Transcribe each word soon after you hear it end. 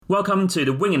Welcome to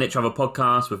the Winging It Travel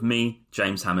podcast with me,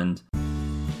 James Hammond.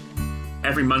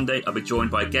 Every Monday, I'll be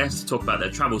joined by guests to talk about their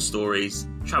travel stories,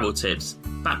 travel tips,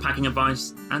 backpacking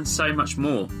advice, and so much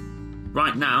more.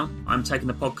 Right now, I'm taking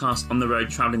the podcast on the road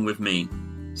travelling with me.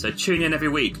 So tune in every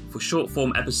week for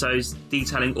short-form episodes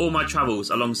detailing all my travels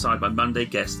alongside my Monday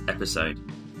guest episode.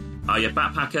 Are you a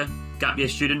backpacker, gap year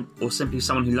student, or simply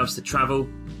someone who loves to travel?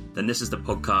 Then this is the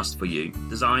podcast for you,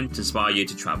 designed to inspire you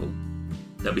to travel.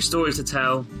 There'll be stories to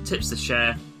tell, tips to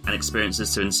share, and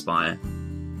experiences to inspire.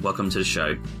 Welcome to the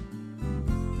show.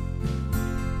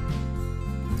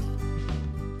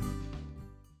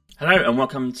 Hello and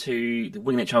welcome to the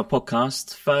Winging It Travel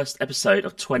podcast, first episode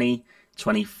of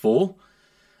 2024.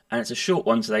 And it's a short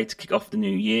one today to kick off the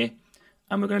new year.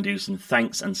 And we're going to do some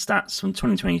thanks and stats from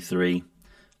 2023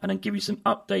 and then give you some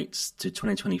updates to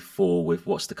 2024 with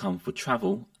what's to come for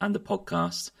travel and the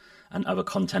podcast and other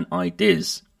content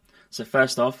ideas. So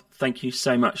first off, thank you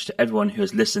so much to everyone who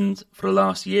has listened for the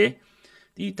last year.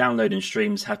 The download and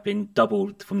streams have been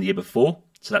doubled from the year before.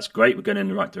 So that's great. We're going in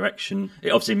the right direction.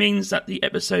 It obviously means that the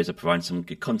episodes are providing some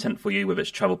good content for you, whether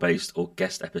it's travel-based or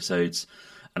guest episodes.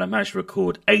 And I managed to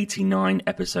record 89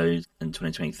 episodes in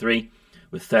 2023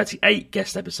 with 38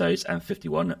 guest episodes and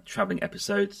 51 travelling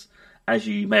episodes. As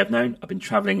you may have known, I've been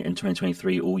travelling in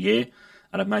 2023 all year.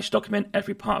 And I've managed to document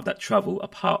every part of that travel,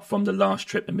 apart from the last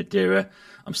trip in Madeira.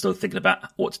 I'm still thinking about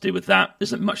what to do with that. There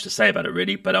isn't much to say about it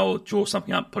really, but I'll draw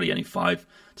something up, probably only 5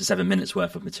 to 7 minutes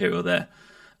worth of material there.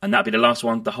 And that'll be the last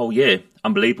one the whole year.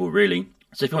 Unbelievable, really.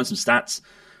 So if you want some stats,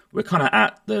 we're kind of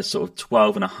at the sort of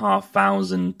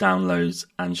 12,500 downloads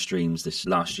and streams this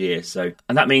last year.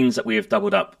 And that means that we have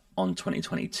doubled up on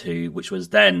 2022, which was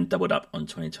then doubled up on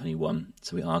 2021.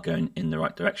 So we are going in the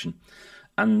right direction.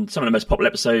 And some of the most popular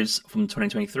episodes from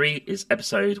 2023 is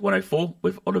episode 104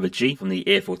 with Oliver G from the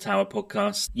Eiffel Tower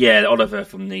podcast. Yeah, Oliver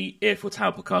from the Eiffel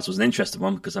Tower podcast was an interesting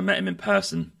one because I met him in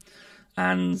person.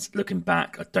 And looking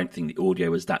back, I don't think the audio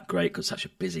was that great because such a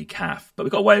busy calf. But we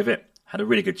got away with it, had a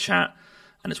really good chat,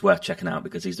 and it's worth checking out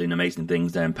because he's doing amazing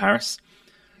things there in Paris.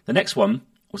 The next one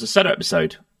was a solo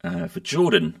episode for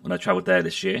Jordan when I travelled there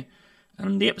this year.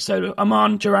 And the episode of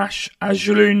Amman, Jerash,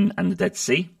 Ajloon and the Dead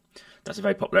Sea. That's a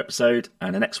very popular episode.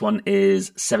 And the next one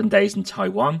is 7 Days in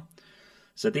Taiwan.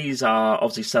 So these are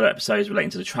obviously solo episodes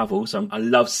relating to the travel. So I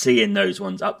love seeing those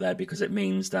ones up there because it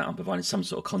means that I'm providing some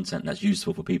sort of content that's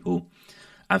useful for people.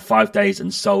 And 5 Days in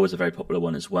Seoul is a very popular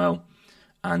one as well.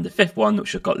 And the fifth one,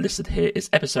 which I've got listed here, is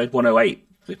episode 108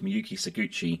 with Miyuki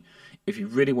Saguchi. If you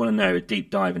really want to know a deep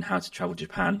dive in how to travel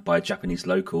Japan by a Japanese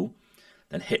local,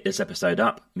 then hit this episode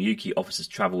up. Miyuki offers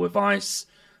travel advice,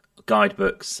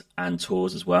 guidebooks and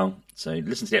tours as well. So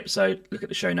listen to the episode, look at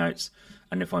the show notes,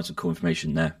 and you'll find some cool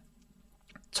information there.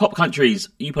 Top countries,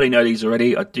 you probably know these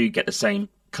already. I do get the same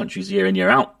countries year in, year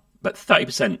out, but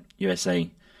 30% USA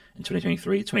in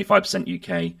 2023, 25%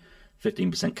 UK,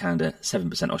 15% Canada,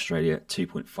 7% Australia,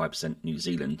 2.5% New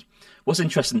Zealand. What's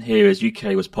interesting here is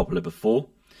UK was popular before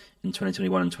in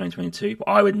 2021 and 2022, but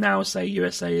I would now say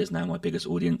USA is now my biggest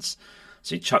audience.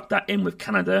 So you chuck that in with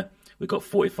Canada, we've got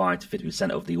 45 to 50%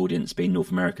 of the audience being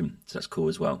North American. So that's cool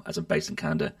as well, as I'm based in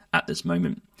Canada at this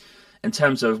moment. In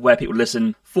terms of where people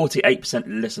listen, 48%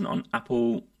 listen on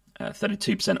Apple,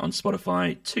 32% on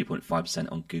Spotify,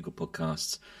 2.5% on Google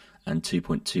Podcasts, and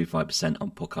 2.25%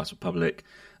 on Podcast Republic.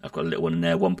 I've got a little one in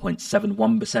there,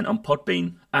 1.71% on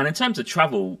Podbean. And in terms of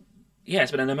travel, yeah,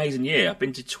 it's been an amazing year. I've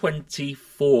been to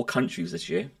 24 countries this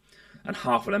year, and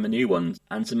half of them are new ones,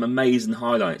 and some amazing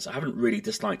highlights. I haven't really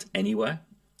disliked anywhere.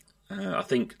 I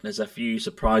think there's a few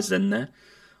surprises in there,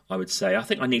 I would say. I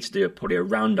think I need to do probably a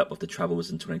roundup of the travels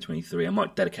in 2023. I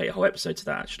might dedicate a whole episode to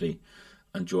that, actually,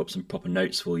 and draw up some proper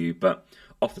notes for you. But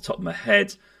off the top of my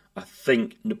head, I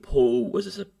think Nepal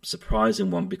was a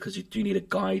surprising one because you do need a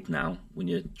guide now when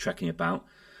you're trekking about.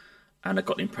 And I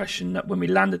got the impression that when we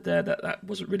landed there that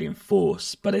wasn't really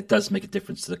enforced. But it does make a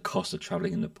difference to the cost of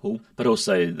travelling in Nepal. But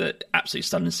also the absolutely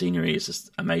stunning scenery is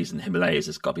just amazing. The Himalayas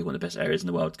has got to be one of the best areas in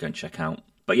the world to go and check out.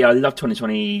 But yeah, I love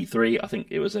 2023. I think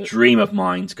it was a dream of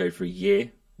mine to go for a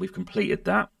year. We've completed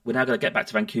that. We're now going to get back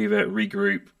to Vancouver,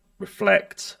 regroup,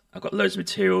 reflect. I've got loads of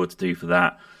material to do for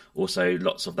that. Also,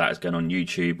 lots of that is going on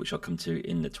YouTube, which I'll come to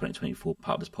in the 2024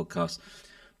 part of this podcast.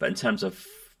 But in terms of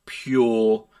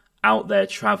pure out there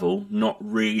travel, not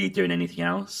really doing anything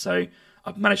else. So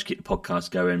I've managed to keep the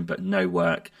podcast going, but no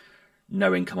work,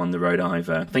 no income on the road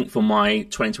either. I think for my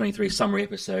 2023 summary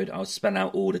episode, I'll spell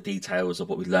out all the details of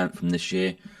what we learned from this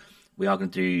year. We are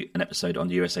going to do an episode on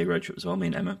the USA road trip as well, me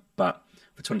and Emma. But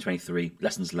for 2023,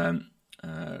 lessons learned,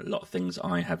 a lot of things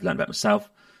I have learned about myself,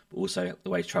 but also the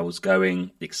way travel's going,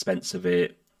 the expense of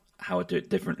it, how I do it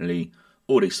differently,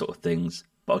 all these sort of things.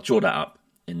 but I'll draw that up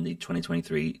in the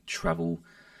 2023 travel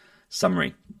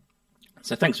summary.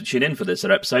 So thanks for tuning in for this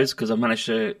set of episodes, because I've managed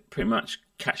to pretty much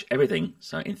catch everything.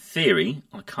 So in theory,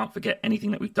 I can't forget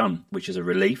anything that we've done, which is a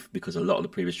relief because a lot of the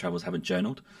previous travels haven't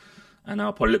journaled. And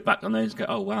I'll probably look back on those and go,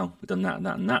 oh wow, we've done that and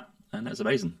that and that. And that's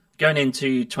amazing. Going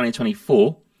into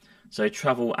 2024, so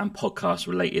travel and podcast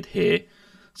related here.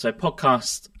 So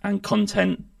podcast and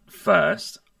content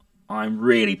first. I'm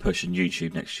really pushing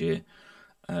YouTube next year.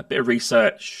 A bit of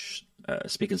research,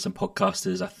 speaking to some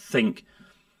podcasters. I think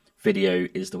video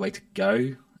is the way to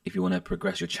go if you want to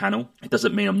progress your channel. It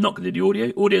doesn't mean I'm not going to do the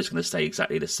audio. Audio is going to stay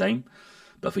exactly the same.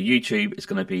 But for YouTube, it's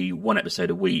going to be one episode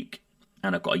a week.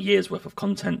 And I've got a year's worth of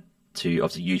content to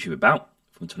obviously YouTube about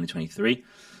from 2023.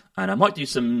 And I might do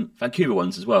some Vancouver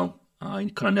ones as well. I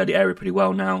kind of know the area pretty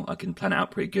well now. I can plan it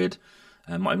out pretty good.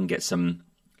 I might even get some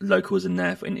locals in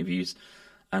there for interviews.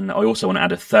 And I also want to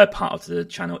add a third part of the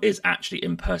channel is actually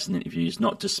in-person interviews,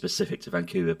 not just specific to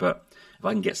Vancouver, but if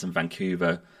I can get some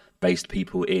Vancouver-based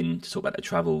people in to talk about their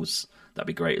travels, that'd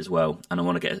be great as well. And I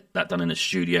want to get that done in a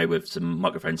studio with some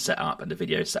microphones set up and the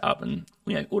video set up and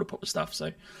all the proper stuff.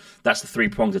 So that's the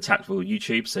three-pronged attack for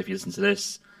YouTube. So if you listen to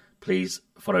this, please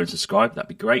follow and subscribe. That'd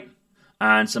be great.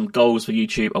 And some goals for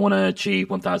YouTube. I want to achieve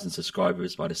 1,000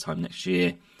 subscribers by this time next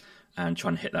year and try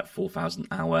and hit that 4,000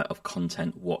 hour of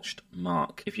content watched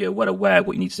mark. If you're well aware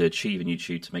what you need to achieve in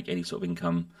YouTube to make any sort of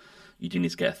income, you do need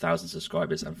to get 1,000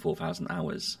 subscribers and 4,000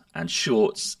 hours. And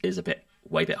Shorts is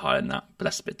way bit higher than that, but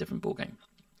that's a bit different ballgame.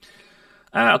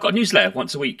 I've got a newsletter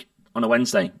once a week on a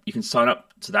Wednesday. You can sign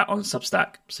up to that on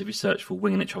Substack. So if you search for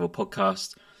Winging It Travel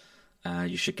Podcast,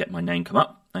 you should get my name come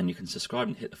up and you can subscribe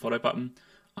and hit the follow button.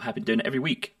 I have been doing it every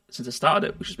week since I started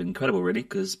it, which has been incredible really,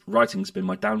 because writing's been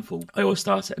my downfall. I always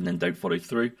start it and then don't follow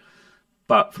through.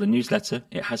 But for the newsletter,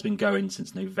 it has been going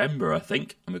since November, I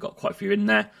think, and we've got quite a few in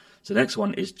there. So the next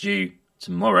one is due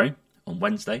tomorrow on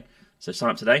Wednesday. So sign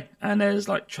up today, and there's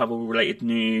like travel-related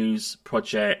news,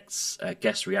 projects,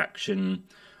 guest reaction.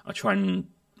 I try and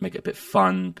make it a bit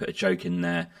fun, put a joke in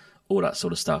there, all that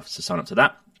sort of stuff. So sign up to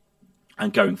that.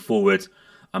 And going forward,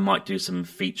 I might do some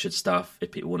featured stuff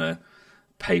if people want to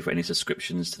pay for any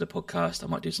subscriptions to the podcast. I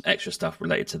might do some extra stuff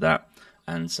related to that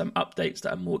and some updates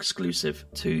that are more exclusive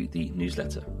to the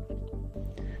newsletter.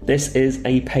 This is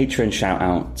a patron shout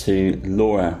out to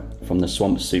Laura from the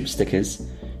Swamp Soup Stickers,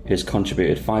 who has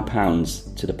contributed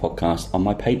 £5 to the podcast on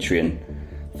my Patreon.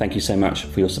 Thank you so much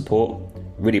for your support.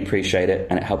 Really appreciate it,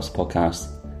 and it helps the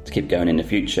podcast to keep going in the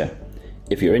future.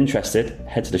 If you're interested,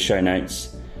 head to the show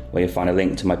notes where you'll find a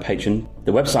link to my Patreon.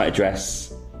 The website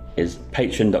address is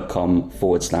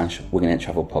patreon.com/Winging It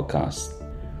Travel Podcast.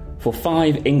 For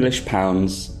 £5 English,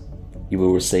 you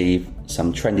will receive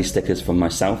some trendy stickers from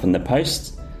myself in the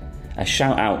post, a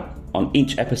shout out on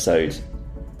each episode,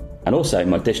 and also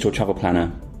my digital travel planner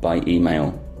by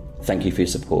email. Thank you for your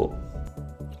support.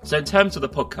 So in terms of the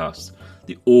podcast,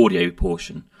 the audio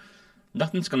portion,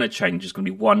 nothing's going to change. It's going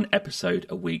to be one episode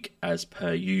a week as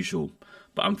per usual.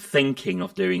 But I'm thinking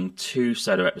of doing 2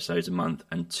 solo episodes a month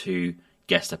and 2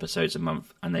 guest episodes a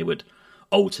month, and they would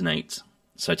alternate.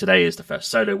 So today is the first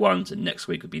solo ones, and next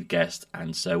week would be the guest,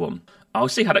 and so on. I'll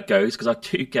see how that goes, because I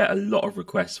do get a lot of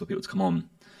requests for people to come on,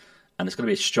 and it's going to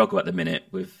be a struggle at the minute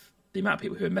with the amount of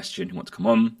people who are messaging who want to come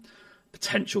on,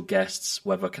 potential guests,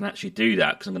 whether I can actually do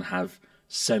that, because I'm going to have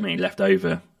so many left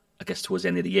over, I guess, towards the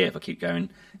end of the year if I keep going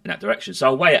in that direction. So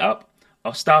I'll weigh it up,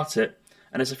 I'll start it,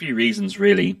 and there's a few reasons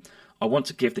really. I want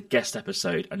to give the guest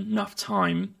episode enough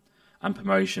time and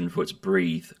promotion for it to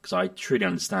breathe, because I truly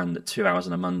understand that 2 hours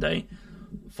on a Monday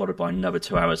followed by another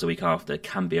 2 hours a week after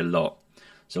can be a lot.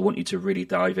 So I want you to really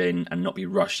dive in and not be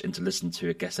rushed into listening to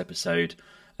a guest episode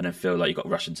and then feel like you got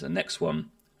rushed into the next one.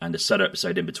 And the solo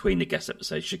episode in between the guest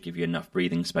episodes should give you enough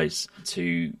breathing space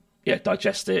to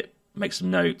digest it, make some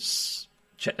notes,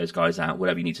 check those guys out,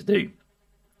 whatever you need to do.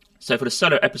 So for the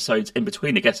solo episodes in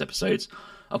between the guest episodes,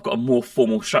 I've got a more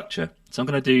formal structure. So I'm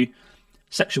going to do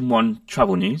Section 1,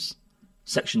 Travel News.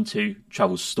 Section 2,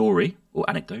 Travel Story or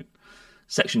Anecdote.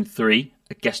 Section 3,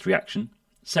 a Guest Reaction.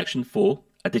 Section 4,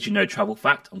 a Did You Know Travel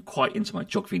Fact. I'm quite into my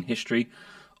geography and history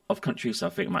of countries, so I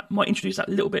think I might introduce that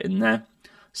a little bit in there.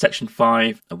 Section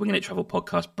 5, a Winging It Travel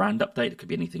Podcast brand update. It could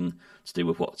be anything to do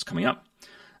with what's coming up.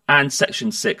 And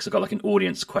Section 6, I've got like an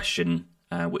audience question,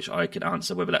 which I could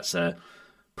answer, whether that's a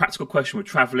practical question with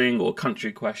travelling or a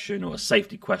country question or a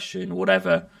safety question or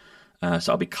whatever.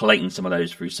 So I'll be collating some of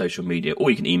those through social media,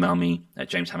 or you can email me at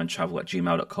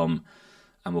jameshammondtravel@gmail.com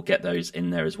and we'll get those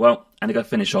in there as well. And I'm going to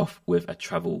finish off with a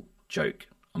travel joke.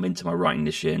 I'm into my writing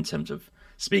this year in terms of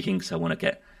speaking, so I want to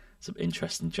get some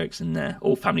interesting jokes in there,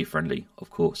 all family friendly, of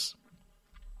course.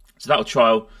 So that'll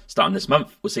trial starting this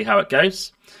month. We'll see how it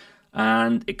goes.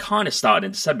 And it kind of started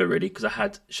in December, really, because I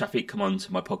had Shafiq come on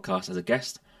to my podcast as a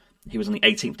guest. He was on the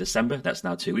 18th of December. That's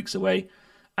now 2 weeks away.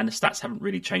 And the stats haven't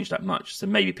really changed that much. So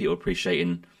maybe people are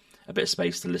appreciating a bit of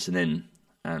space to listen in.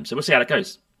 So we'll see how that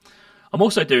goes. I'm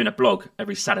also doing a blog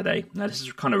every Saturday. Now, this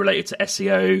is kind of related to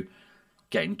SEO,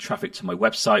 getting traffic to my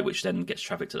website, which then gets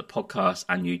traffic to the podcast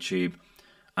and YouTube.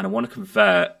 And I want to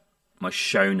convert my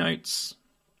show notes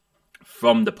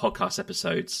from the podcast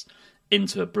episodes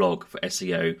into a blog for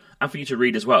SEO and for you to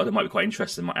read as well. That might be quite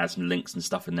interesting. Might add some links and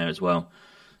stuff in there as well.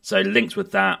 So linked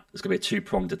with that, there's going to be a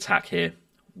two-pronged attack here.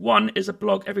 One is a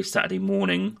blog every Saturday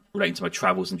morning relating to my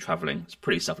travels and traveling. It's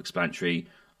pretty self-explanatory.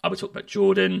 I'll be talking about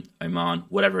Jordan, Oman,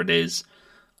 whatever it is,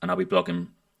 and I'll be blogging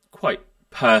quite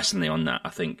personally on that, I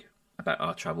think, about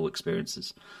our travel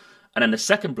experiences. And then the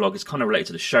second blog is kind of related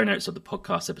to the show notes of the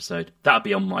podcast episode. That'll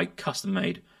be on my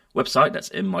custom-made website. That's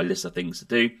in my list of things to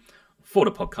do for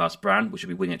the podcast brand, which will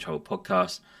be Winging It Travel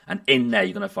Podcast. And in there,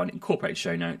 you're going to find incorporated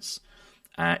show notes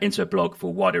into a blog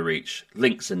for wider reach,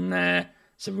 links in there,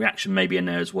 some reaction maybe in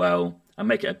there as well, and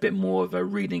make it a bit more of a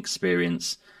reading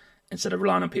experience instead of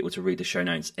relying on people to read the show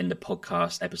notes in the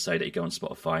podcast episode that you go on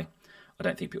Spotify. I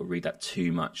don't think people read that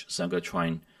too much, so I'm going to try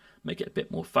and make it a bit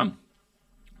more fun.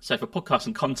 So for podcast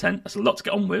and content, that's a lot to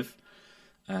get on with.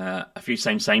 A few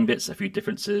same bits, a few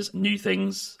differences, new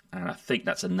things, and I think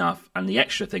that's enough. And the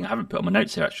extra thing I haven't put on my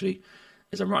notes here, actually,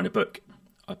 is I'm writing a book.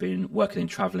 I've been working and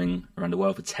travelling around the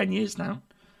world for 10 years now.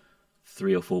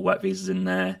 3 or 4 work visas in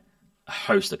there, a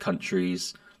host of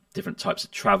countries, different types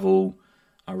of travel.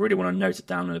 I really want to note it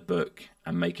down in a book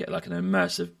and make it like an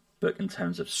immersive book in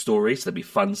terms of stories. There'll be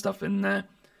fun stuff in there.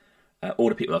 All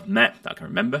the people I've met that I can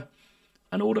remember,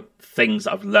 and all the things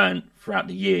that I've learned throughout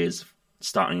the years,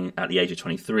 starting at the age of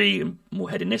 23 and more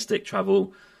hedonistic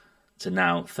travel to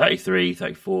now 33,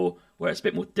 34, where it's a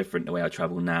bit more different the way I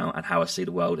travel now and how I see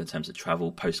the world in terms of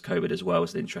travel post-COVID as well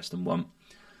is an interesting one.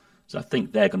 So I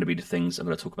think they're going to be the things I'm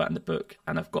going to talk about in the book,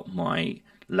 and I've got my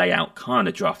layout kind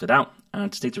of drafted out and I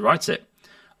just need to write it.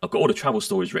 I've got all the travel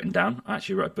stories written down. I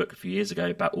actually wrote a book a few years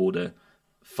ago about all the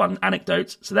fun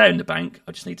anecdotes, so they're in the bank.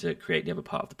 I just need to create the other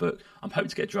part of the book. I'm hoping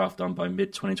to get a draft done by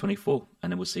mid-2024,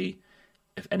 and then we'll see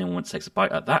if anyone wants to take a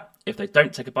bite at that. If they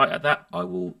don't take a bite at that, I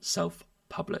will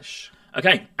self-publish.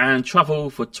 Okay, and travel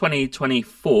for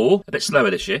 2024, a bit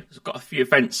slower this year. I've got a few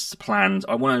events planned.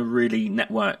 I want to really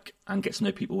network and get to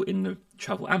know people in the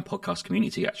travel and podcast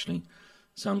community, actually.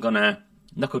 So I'm going to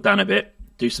knuckle down a bit,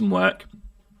 do some work,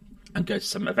 and go to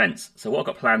some events. So what I've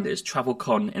got planned is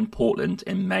TravelCon in Portland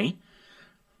in May.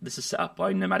 This is set up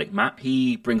by Nomadic Map.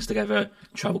 He brings together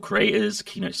travel creators,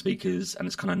 keynote speakers, and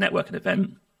it's kind of a networking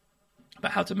event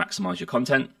about how to maximize your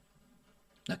content.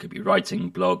 That could be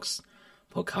writing, blogs,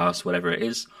 podcasts, whatever it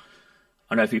is.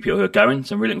 I know a few people who are going,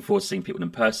 so I'm really looking forward to seeing people in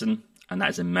person, and that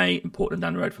is in May in Portland,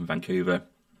 down the road from Vancouver,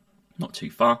 not too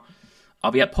far.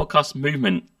 I'll be at Podcast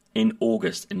Movement in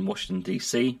August in Washington,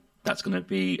 DC. That's going to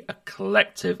be a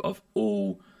collective of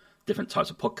all different types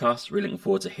of podcasts. Really looking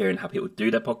forward to hearing how people do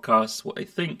their podcasts, what they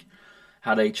think,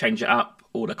 how they change it up,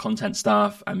 all the content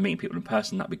stuff, and meeting people in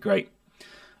person. That'd be great.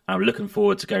 I'm looking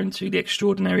forward to going to the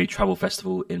Extraordinary Travel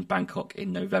Festival in Bangkok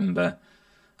in November,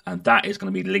 and that is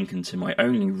going to be linking to my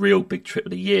only real big trip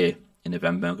of the year in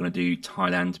November. I'm going to do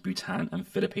Thailand, Bhutan, and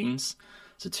Philippines.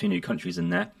 So 2 new countries in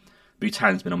there.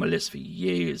 Bhutan's been on my list for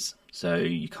years, so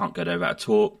you can't go there without a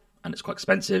tour, and it's quite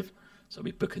expensive, so I'll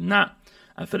be booking that.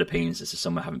 And Philippines, this is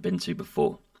somewhere I haven't been to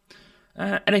before.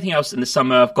 Anything else in the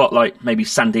summer? I've got like maybe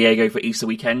San Diego for Easter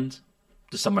weekend,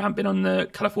 just somewhere I haven't been on the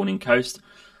Californian coast.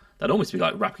 That'd almost be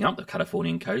like wrapping up the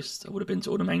Californian coast. I would have been to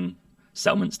all the main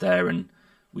settlements there, and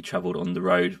we travelled on the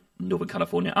road, Northern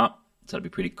California up, so that'd be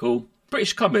pretty cool.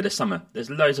 British Columbia this summer. There's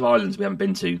loads of islands we haven't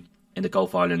been to in the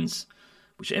Gulf Islands,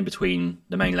 which are in between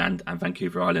the mainland and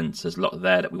Vancouver Islands. There's a lot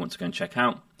there that we want to go and check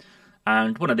out.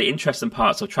 And one of the interesting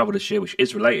parts of travel this year, which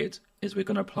is related, is we're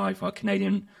going to apply for our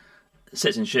Canadian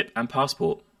citizenship and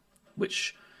passport,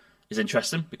 which is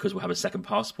interesting because we'll have a second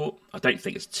passport. I don't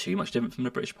think it's too much different from the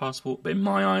British passport, but in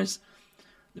my eyes,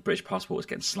 the British passport is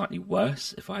getting slightly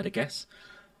worse, if I had a guess.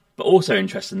 But also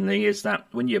interestingly is that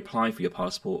when you apply for your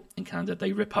passport in Canada,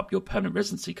 they rip up your permanent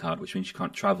residency card, which means you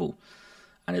can't travel.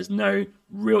 And there's no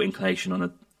real inclination on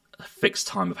a fixed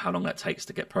time of how long that takes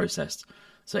to get processed.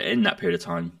 So in that period of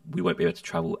time, we won't be able to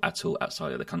travel at all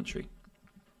outside of the country.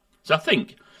 So I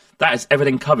think that is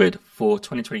everything covered for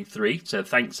 2023. So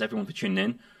thanks everyone for tuning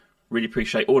in. Really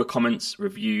appreciate all the comments,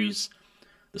 reviews,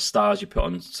 the stars you put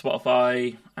on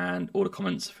Spotify, and all the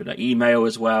comments for the email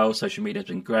as well. Social media has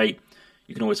been great.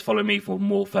 You can always follow me for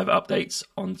more further updates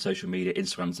on social media.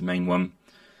 Instagram's the main one.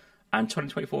 and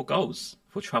 2024 goals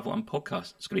for travel and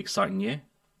podcast. It's going to be an exciting year.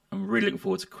 I'm really looking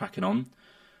forward to cracking on.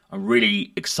 I'm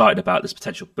really excited about this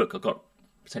potential book I've got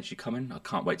potentially coming. I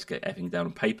can't wait to get everything down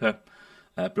on paper.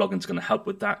 Blogging's going to help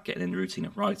with that, getting in the routine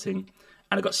of writing.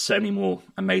 And I've got so many more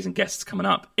amazing guests coming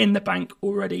up in the bank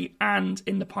already and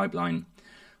in the pipeline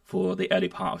for the early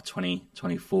part of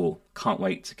 2024. Can't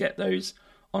wait to get those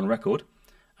on record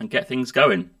and get things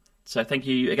going. So thank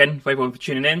you again for everyone for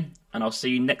tuning in, and I'll see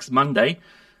you next Monday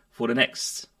for the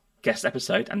next guest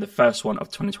episode and the first one of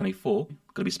 2024. I'm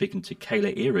going to be speaking to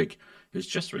Kayla Ehrig, who's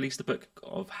just released a book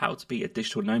of how to be a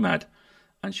digital nomad,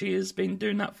 and she has been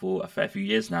doing that for a fair few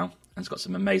years now and has got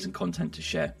some amazing content to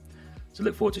share. So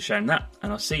look forward to sharing that,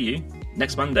 and I'll see you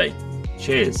next Monday.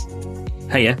 Cheers.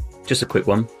 Hey, yeah, just a quick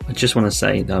one. I just want to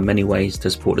say there are many ways to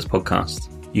support this podcast.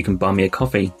 You can buy me a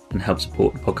coffee and help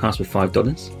support the podcast with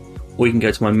 $5. Or you can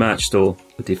go to my merch store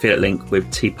with the affiliate link with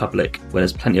TeePublic, where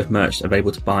there's plenty of merch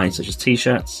available to buy, such as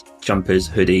t-shirts, jumpers,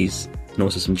 hoodies, and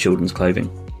also some children's clothing.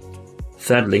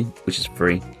 Thirdly, which is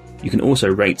free, you can also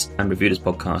rate and review this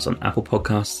podcast on Apple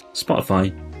Podcasts,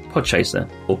 Spotify, Podchaser,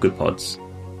 or Good Pods.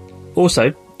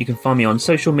 Also, you can find me on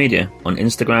social media on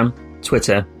Instagram,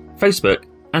 Twitter, Facebook,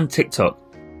 and TikTok.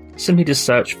 Simply just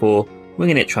search for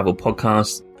Winging It Travel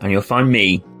Podcast, and you'll find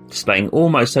me displaying all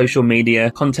my social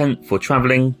media content for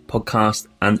travelling, podcast,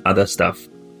 and other stuff.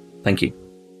 Thank you.